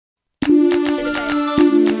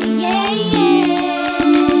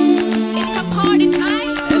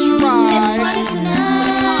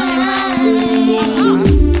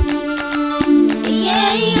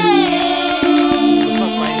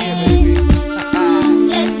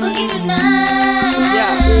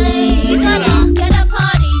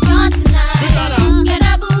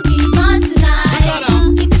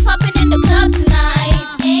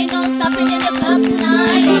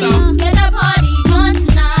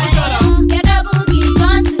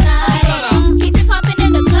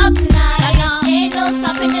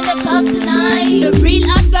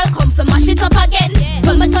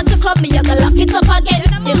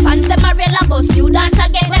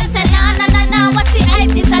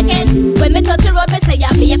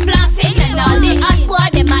you flossing. And all the hot boy,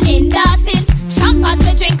 them are endorsing. Champagne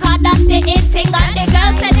we drink, hard, that's the in thing. And the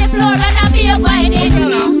girls set the floor and I be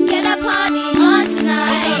abiding. Get a party on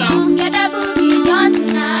tonight. Get a boogie on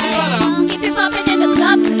tonight. Keep it popping in the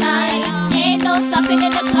club tonight. Ain't no stopping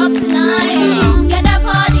in the club tonight. Get a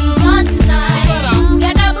party on tonight.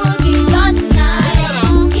 Get a boogie on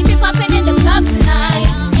tonight. Keep it popping in the club tonight.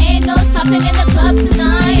 Ain't no stopping in the club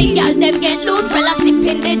tonight. The girl them get loose, fella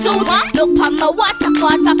sipping the juice. Look on my watch, a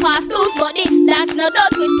quarter past loose. But the dance no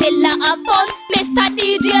done, we still a have fun. Mr.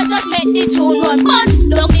 DJ just make the tune run fun.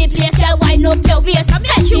 Don't be place, girl, wind up your waist.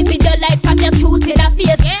 Make you with the light from your cute in the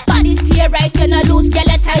face. Body stay right, you no loose, girl,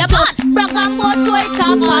 it's tight. Just rock and roll, show it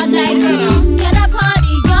up all night. Get a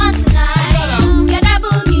party on tonight. Get a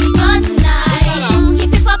boogie on tonight.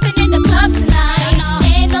 Keep it popping in the club tonight.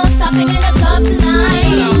 Ain't no stopping in the club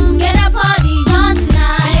tonight. Get a party on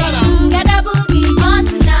tonight. Get a boogie on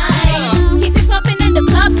tonight. Keep it popping in the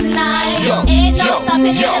club tonight. Ain't no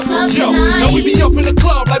stopping in the club tonight. Now we be up in the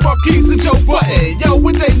club like Marquise and Joe Button. Yo,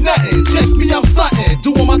 it ain't nothing. Check me, I'm stunting,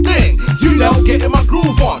 doing my thing. You know, getting my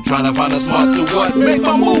groove on. Trying to find a spot to what? Make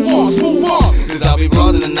my move on, smooth on. Cause I'll be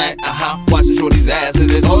rolling tonight, watching shorty's ass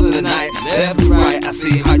as it's all in the night. Left to right, I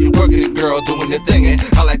see how you working it, girl, doing your thingin'.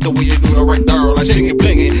 I like the way you do it right there, like chingin'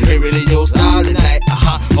 blingin'. Ain't really your style tonight,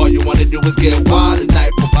 all you wanna do is get wild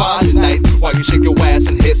tonight, for fun tonight. While you shake your ass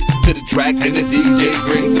and hits to the track, and the DJ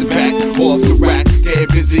brings it back off the rack. Getting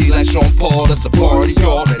busy like Sean Paul, that's a party,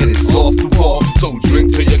 y'all, and it's off the wall. So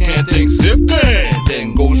drink till you can't think, sip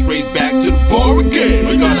then go straight back to the bar again.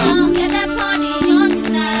 We gonna get that party on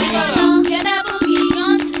tonight. We gonna get that boogie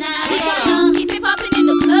on tonight. We gonna keep it popping in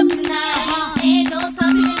the club tonight. Ain't no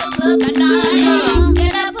stopping in the club tonight. We gonna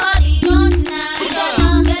get that party on tonight. We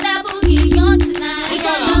gonna get that boogie on tonight. We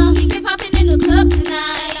gonna keep it popping in the club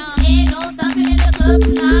tonight. Ain't no stopping in the club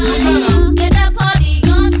tonight.